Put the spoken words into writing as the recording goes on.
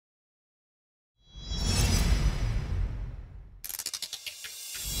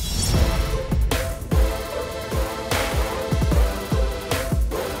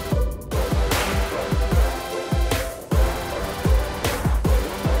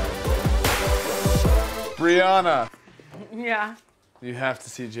Brianna, Yeah. you have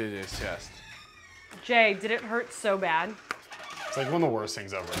to see JJ's chest. Jay, did it hurt so bad? It's like one of the worst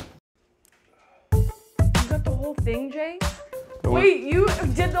things ever. You got the whole thing, Jay? Wait, you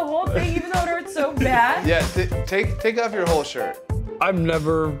did the whole thing even though it hurt so bad? Yeah, take off your whole shirt. I've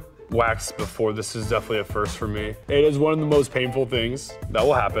never waxed before. This is definitely a first for me. It is one of the most painful things that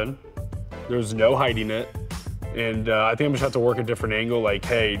will happen. There's no hiding it. And I think I'm just have to work a different angle, like,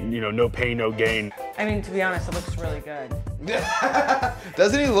 hey, you know, no pain, no gain. I mean, to be honest, it looks really good.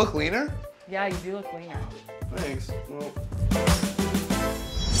 Doesn't he look leaner? Yeah, you do look leaner. Thanks. Well.